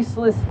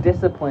 graceless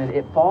discipline,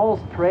 it falls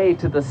prey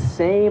to the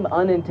same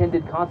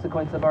unintended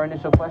consequence of our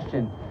initial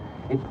question.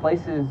 It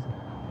places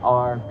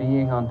our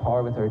being on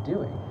par with our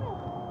doing.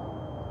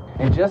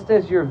 And just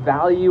as your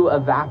value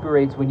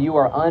evaporates when you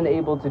are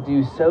unable to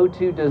do, so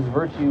too does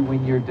virtue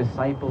when your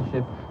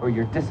discipleship or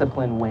your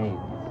discipline wanes.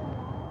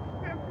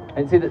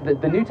 And see,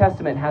 the New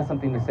Testament has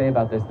something to say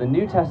about this. The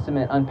New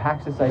Testament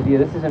unpacks this idea.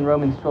 This is in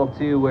Romans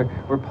 12:2,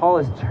 where Paul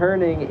is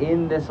turning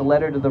in this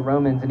letter to the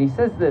Romans, and he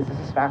says this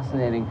is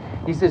fascinating.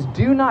 He says,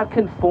 "Do not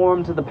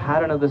conform to the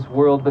pattern of this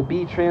world, but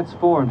be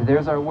transformed,"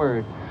 there's our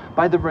word,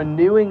 "by the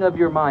renewing of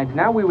your mind."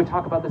 Now we would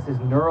talk about this as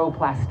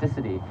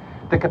neuroplasticity,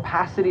 the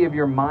capacity of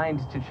your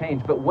mind to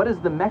change. But what is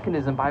the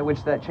mechanism by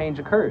which that change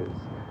occurs?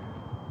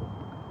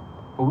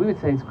 Well, we would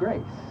say it's grace.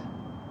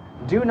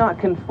 Do not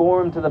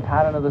conform to the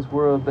pattern of this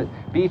world, but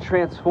be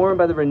transformed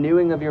by the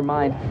renewing of your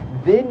mind.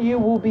 Then you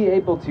will be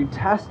able to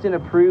test and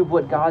approve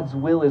what God's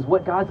will is,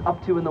 what God's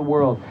up to in the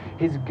world,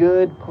 his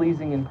good,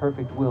 pleasing, and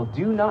perfect will.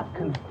 Do not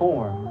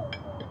conform,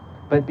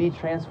 but be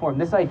transformed.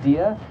 This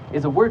idea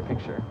is a word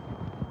picture.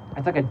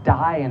 It's like a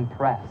die and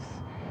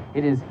press.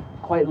 It is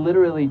quite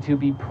literally to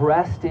be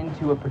pressed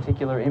into a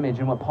particular image.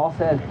 And what Paul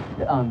says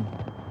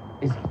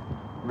is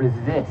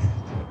resist.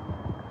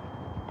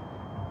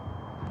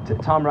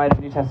 Tom Wright, a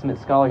New Testament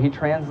scholar, he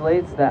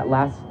translates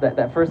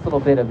that first little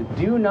bit of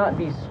do not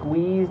be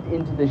squeezed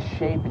into the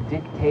shape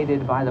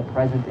dictated by the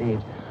present age.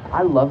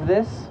 I love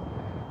this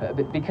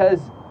because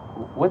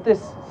what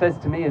this says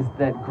to me is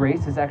that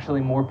grace is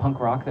actually more punk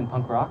rock than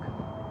punk rock.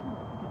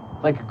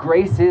 Like,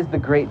 grace is the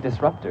great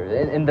disruptor.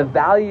 And the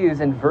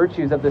values and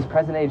virtues of this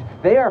present age,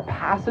 they are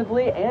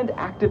passively and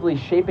actively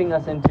shaping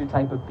us into a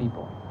type of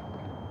people.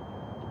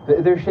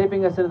 They're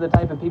shaping us into the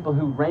type of people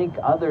who rank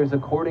others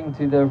according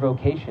to their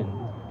vocation.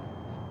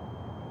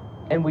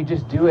 And we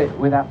just do it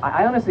without...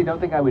 I honestly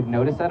don't think I would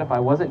notice that if I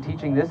wasn't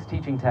teaching this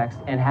teaching text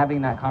and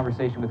having that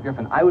conversation with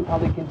Griffin. I would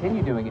probably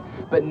continue doing it.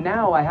 But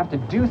now I have to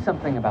do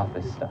something about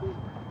this stuff.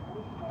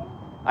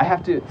 I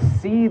have to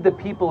see the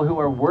people who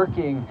are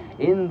working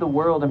in the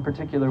world in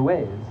particular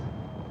ways.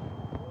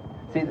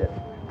 See,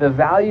 the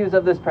values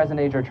of this present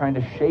age are trying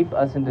to shape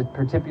us into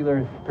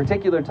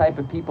particular type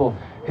of people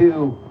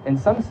who, in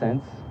some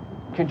sense,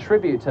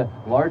 contribute to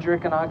larger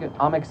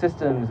economic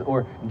systems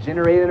or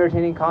generate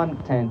entertaining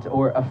content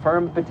or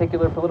affirm a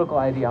particular political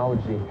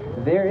ideology.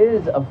 There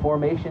is a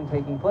formation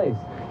taking place.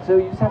 So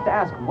you just have to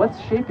ask, what's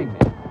shaping me?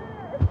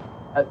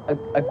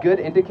 A good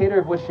indicator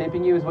of what's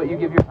shaping you is what you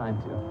give your time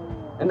to.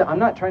 And I'm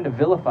not trying to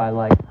vilify,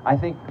 I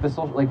think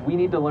we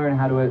need to learn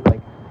how to,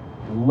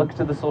 look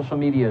to the social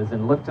medias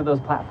and look to those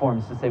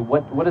platforms to say,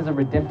 what is a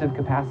redemptive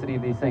capacity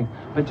of these things?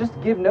 But just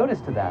give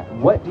notice to that.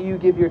 What do you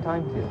give your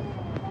time to?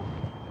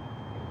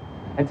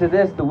 And to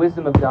this, the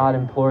wisdom of God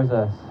implores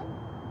us,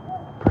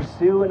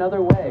 pursue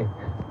another way.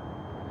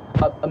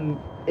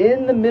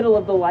 In the middle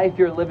of the life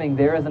you're living,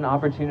 there is an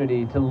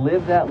opportunity to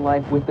live that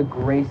life with the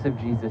grace of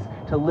Jesus,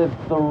 to live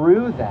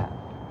through that,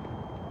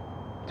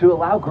 to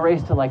allow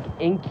grace to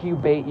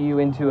incubate you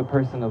into a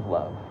person of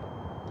love.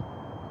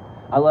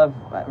 I love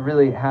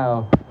really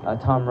how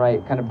Tom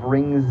Wright kind of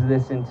brings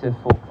this into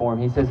full form.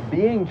 He says,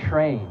 being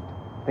trained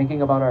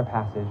thinking about our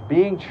passage,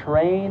 being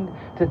trained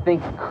to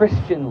think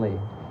Christianly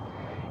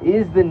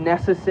is the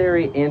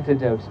necessary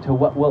antidote to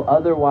what will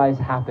otherwise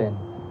happen,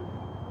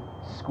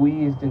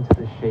 squeezed into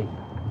the shape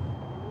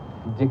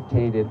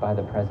dictated by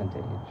the present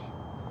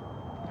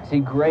age. See,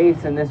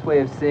 grace in this way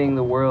of seeing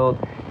the world,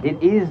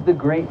 it is the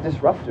great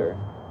disruptor.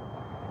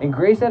 And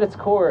grace at its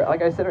core,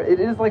 like I said, it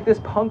is like this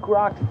punk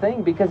rock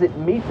thing because it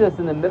meets us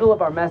in the middle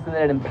of our mess and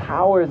then it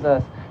empowers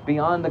us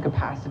beyond the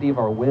capacity of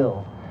our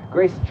will.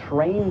 Grace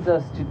trains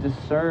us to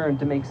discern,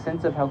 to make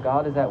sense of how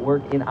God is at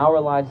work in our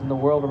lives and the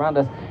world around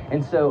us.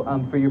 And so,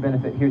 for your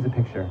benefit, here's a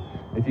picture.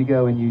 If you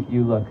go and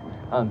you look,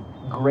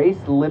 grace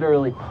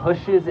literally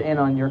pushes in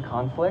on your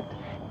conflict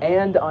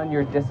and on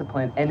your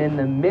discipline. And in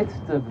the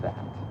midst of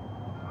that,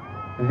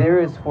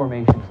 there is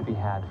formation to be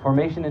had.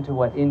 Formation into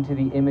what? Into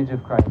the image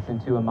of Christ,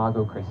 into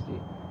imago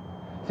Christi.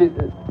 See,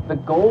 the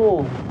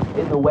goal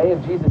in the way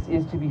of Jesus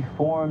is to be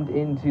formed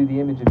into the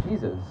image of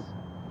Jesus.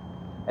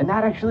 And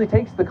that actually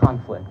takes the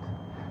conflict.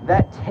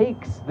 That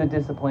takes the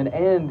discipline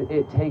and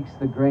it takes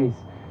the grace.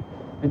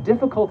 The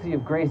difficulty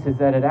of grace is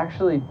that it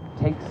actually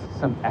takes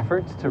some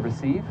effort to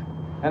receive.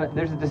 And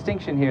there's a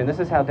distinction here, and this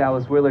is how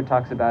Dallas Willard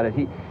talks about it.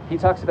 He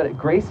talks about it.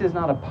 Grace is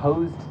not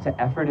opposed to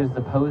effort, it is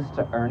opposed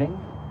to earning.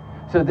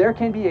 So there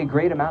can be a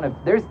great amount of,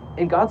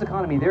 in God's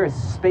economy, there is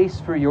space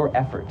for your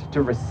effort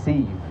to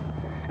receive.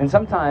 And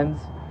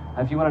sometimes,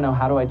 if you want to know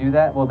how do I do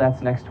that, well,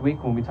 that's next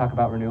week when we talk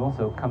about renewal,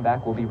 so come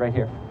back, we'll be right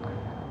here.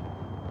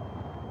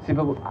 See,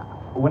 but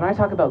when I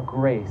talk about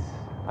grace,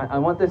 I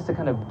want this to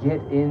kind of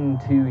get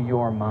into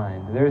your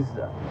mind. There's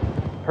a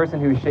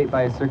person who is shaped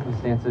by his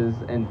circumstances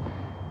and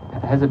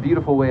has a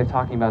beautiful way of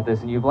talking about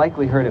this, and you've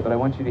likely heard it, but I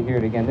want you to hear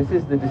it again. This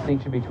is the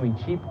distinction between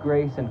cheap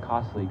grace and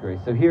costly grace.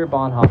 So here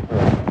Bonhoeffer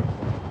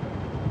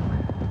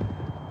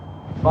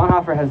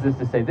has this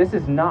to say, this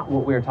is not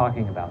what we're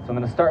talking about. So I'm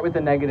going to start with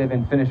the negative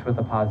and finish with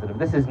the positive.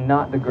 This is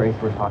not the grace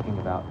we're talking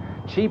about.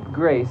 Cheap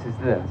grace is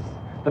this: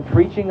 the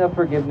preaching of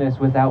forgiveness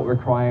without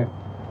requiring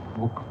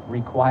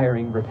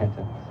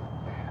repentance.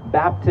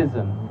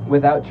 Baptism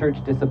without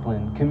church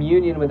discipline.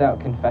 Communion without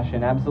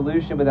confession.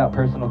 Absolution without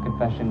personal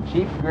confession.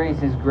 Cheap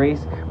grace is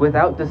grace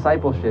without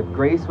discipleship.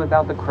 Grace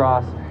without the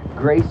cross.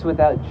 Grace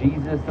without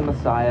Jesus the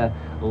Messiah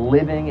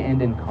living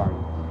and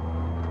incarnate.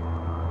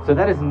 So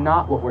that is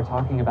not what we're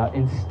talking about.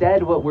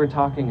 Instead, what we're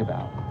talking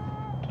about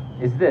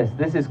is this.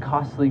 This is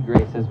costly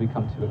grace as we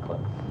come to a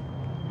close.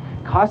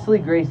 Costly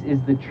grace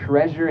is the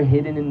treasure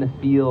hidden in the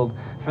field.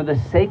 For the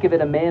sake of it,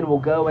 a man will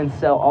go and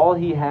sell all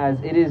he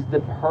has. It is the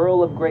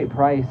pearl of great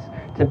price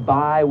to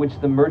buy, which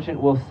the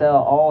merchant will sell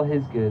all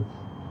his goods.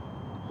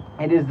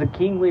 It is the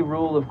kingly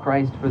rule of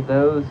Christ for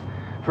those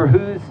for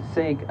whose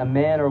sake a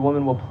man or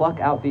woman will pluck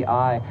out the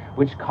eye,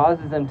 which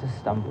causes them to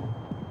stumble.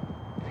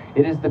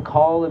 It is the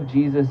call of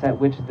Jesus at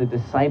which the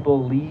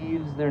disciple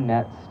leaves their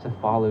nets to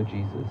follow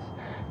Jesus.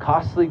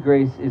 Costly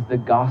grace is the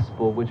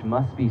gospel which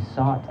must be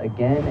sought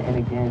again and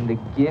again, the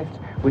gift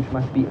which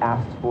must be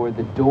asked for,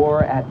 the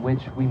door at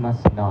which we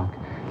must knock.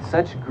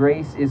 Such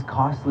grace is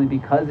costly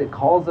because it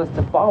calls us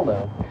to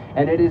follow,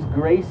 and it is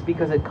grace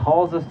because it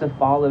calls us to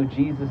follow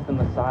Jesus the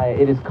Messiah.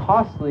 It is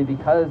costly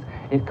because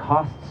it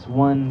costs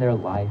one their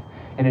life,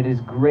 and it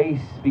is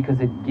grace because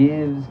it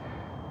gives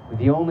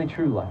the only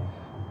true life.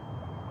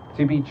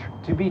 To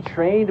be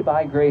trained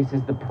by grace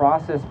is the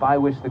process by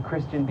which the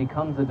Christian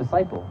becomes a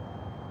disciple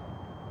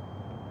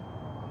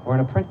or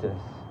an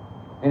apprentice.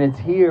 And it's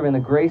here in the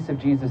grace of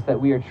Jesus that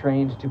we are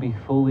trained to be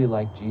fully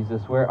like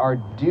Jesus, where our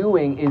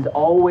doing is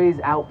always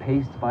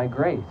outpaced by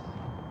grace.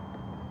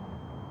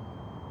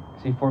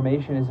 See,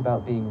 formation is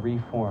about being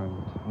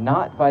reformed,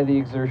 not by the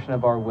exertion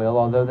of our will,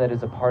 although that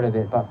is a part of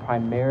it, but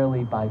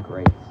primarily by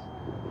grace.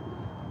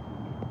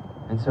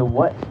 And so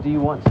what do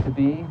you want to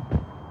be?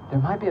 There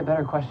might be a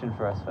better question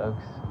for us,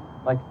 folks.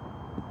 Like,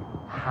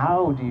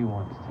 how do you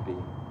want to be?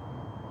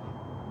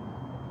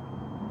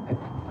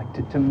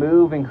 To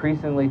move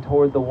increasingly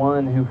toward the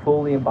one who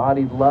fully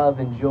embodied love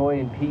and joy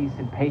and peace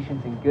and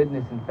patience and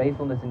goodness and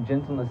faithfulness and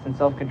gentleness and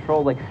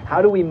self-control. Like,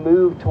 how do we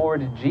move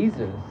toward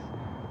Jesus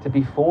to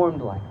be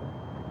formed like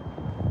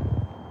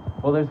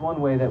that? Well, there's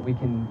one way that we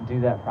can do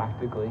that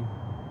practically,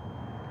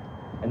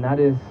 and that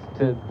is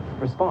to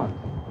respond.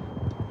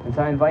 And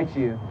so I invite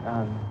you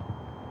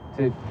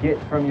to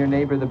get from your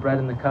neighbor the bread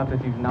and the cup.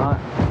 If you've not,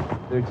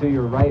 they're to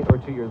your right or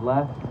to your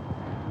left.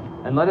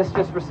 And let us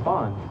just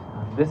respond.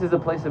 This is a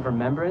place of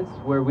remembrance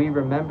where we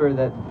remember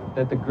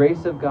that the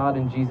grace of God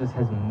in Jesus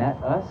has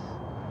met us,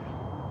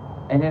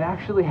 and it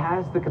actually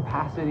has the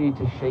capacity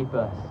to shape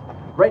us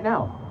right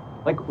now.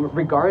 Like,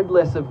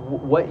 regardless of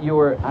what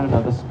your,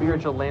 the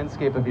spiritual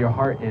landscape of your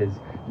heart is,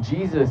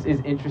 Jesus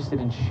is interested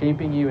in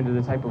shaping you into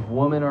the type of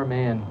woman or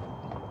man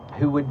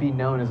who would be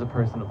known as a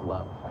person of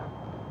love.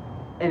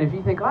 And if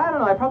you think,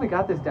 I probably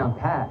got this down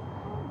pat,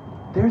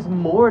 there's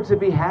more to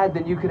be had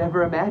than you could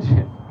ever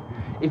imagine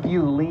if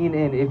you lean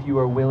in, if you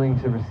are willing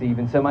to receive.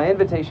 And so my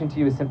invitation to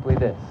you is simply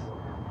this: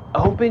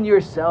 open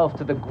yourself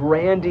to the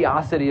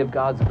grandiosity of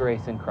God's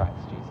grace in Christ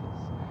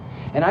Jesus.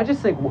 And I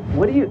just think,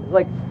 what do you,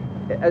 like,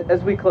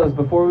 as we close,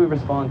 before we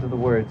respond to the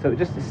word, so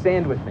just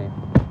stand with me.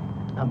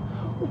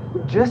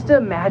 Just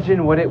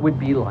imagine what it would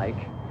be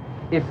like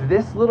if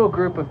this little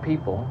group of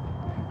people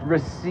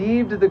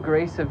received the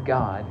grace of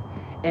God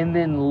and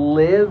then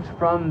lived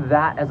from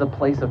that as a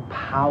place of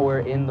power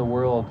in the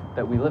world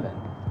that we live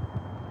in.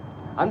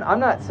 I'm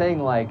not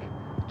saying like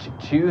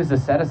choose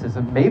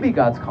asceticism. Maybe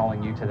God's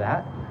calling you to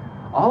that.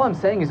 All I'm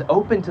saying is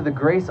open to the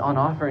grace on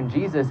offer in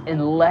Jesus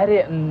and let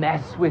it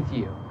mess with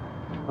you.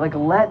 Like,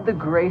 let the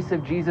grace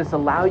of Jesus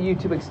allow you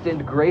to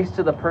extend grace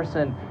to the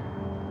person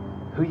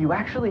who you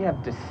actually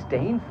have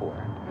disdain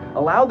for.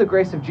 Allow the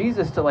grace of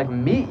Jesus to like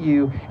meet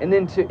you, and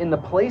then to, in the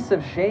place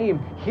of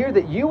shame, hear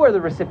that you are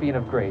the recipient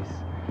of grace.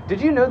 Did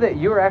you know that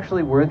you are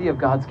actually worthy of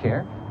God's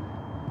care?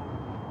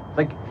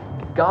 Like,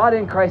 God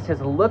in Christ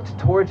has looked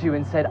towards you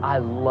and said, I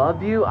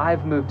love you,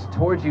 I've moved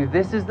towards you.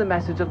 This is the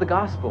message of the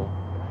gospel.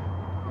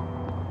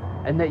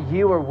 And that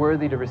you are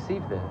worthy to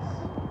receive this.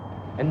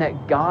 And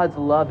that God's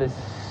love is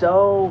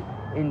so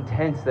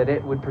intense that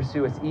it would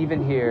pursue us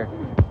even here,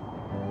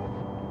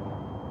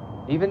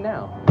 even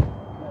now.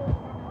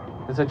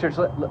 And so, church,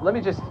 let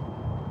me just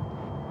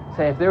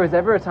say, if there was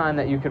ever a time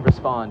that you could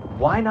respond,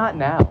 why not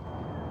now?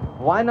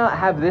 Why not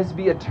have this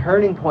be a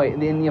turning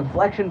point in the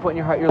inflection point in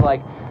your heart? You're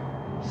like,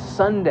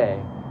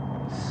 Sunday,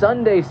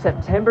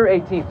 September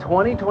 18th,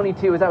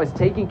 2022, as I was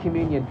taking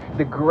communion,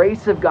 the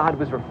grace of God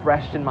was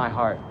refreshed in my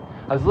heart.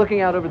 I was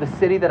looking out over the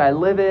city that I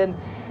live in,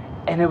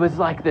 and it was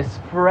like this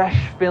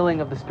fresh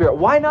filling of the Spirit.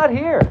 Why not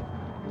here?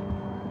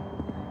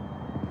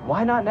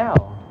 Why not now?